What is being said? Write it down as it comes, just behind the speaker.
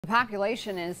The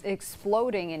population is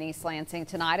exploding in East Lansing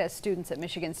tonight as students at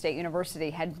Michigan State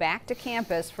University head back to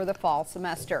campus for the fall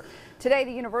semester. Today,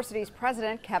 the university's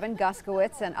president, Kevin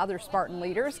Guskiewicz, and other Spartan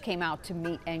leaders came out to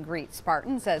meet and greet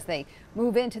Spartans as they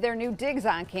move into their new digs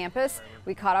on campus.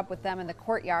 We caught up with them in the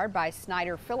courtyard by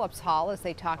Snyder Phillips Hall as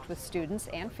they talked with students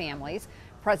and families.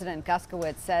 President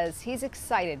Guskiewicz says he's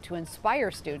excited to inspire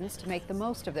students to make the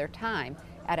most of their time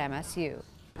at MSU.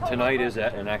 Tonight is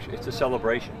it's a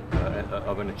celebration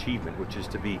of an achievement, which is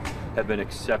to have been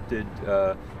accepted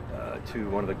to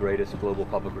one of the greatest global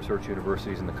public research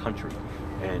universities in the country.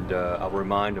 And I'll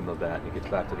remind them of that. It gets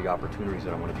back to the opportunities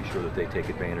that I want to be sure that they take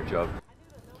advantage of.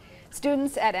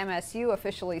 Students at MSU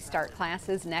officially start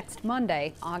classes next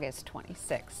Monday, August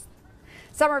 26th.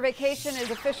 Summer vacation is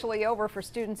officially over for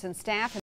students and staff.